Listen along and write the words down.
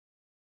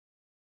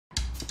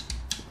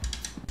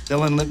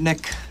Dylan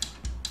Lipnick,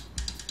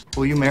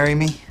 will you marry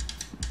me?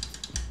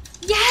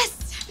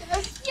 Yes!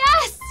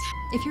 Yes!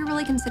 If you're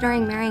really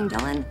considering marrying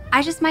Dylan,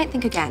 I just might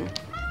think again.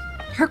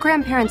 Her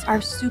grandparents are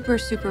super,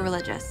 super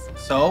religious.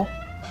 So?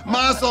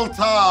 Mazel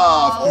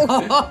tov!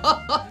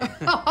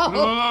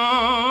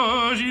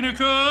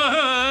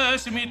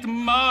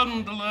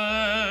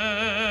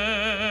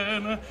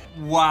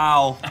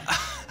 Wow.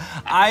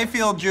 I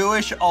feel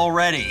Jewish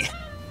already.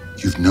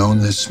 You've known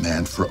this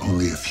man for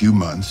only a few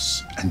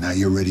months, and now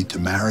you're ready to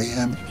marry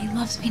him? He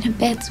loves me to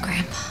bits,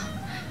 Grandpa.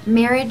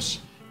 Marriage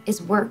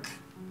is work.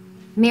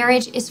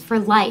 Marriage is for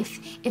life.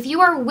 If you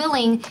are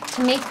willing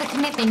to make the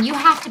commitment, you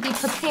have to be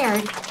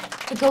prepared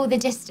to go the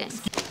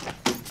distance.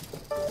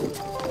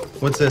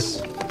 What's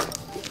this?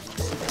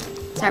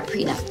 It's our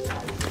prenup.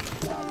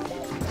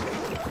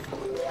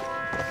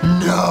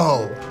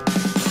 No!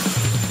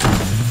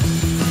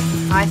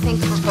 I think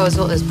the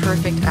proposal is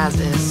perfect as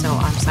is, so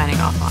I'm signing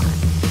off on it.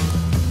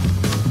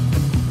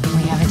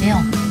 We have a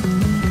deal.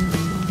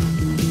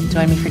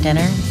 Join me for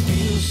dinner?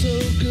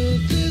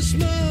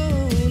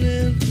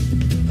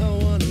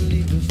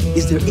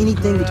 Is there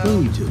anything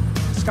between you two?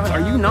 Scott,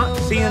 are you not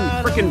seeing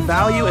frickin'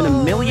 value in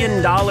 $1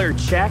 million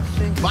check?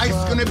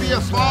 Mike's gonna be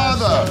a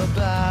father.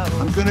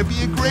 I'm gonna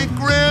be a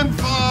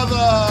great-grandfather.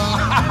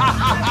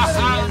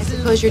 I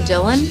suppose you're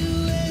Dylan?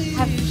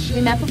 Have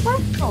we met before?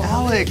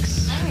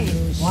 Alex.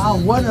 Wow,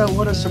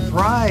 what a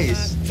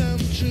surprise.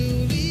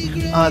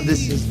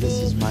 This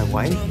is my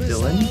wife,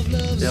 Dylan.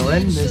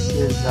 Dylan, this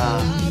is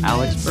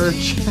Alex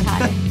Birch.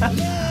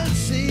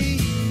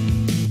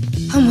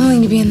 I'm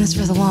willing to be in this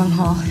for the long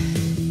haul.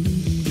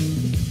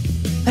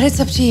 But it's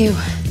up to you.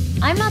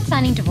 I'm not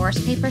signing divorce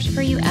papers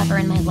for you ever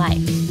in my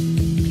life.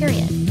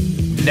 Period.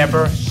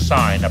 Never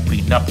sign a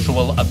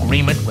prenuptial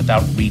agreement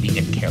without reading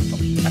it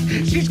carefully.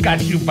 She's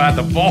got you by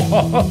the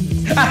balls.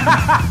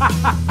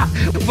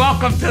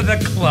 Welcome to the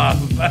club.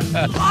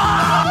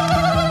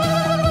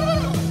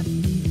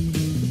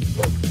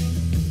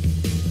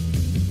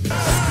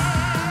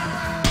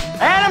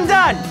 And I'm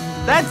done.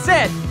 That's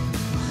it.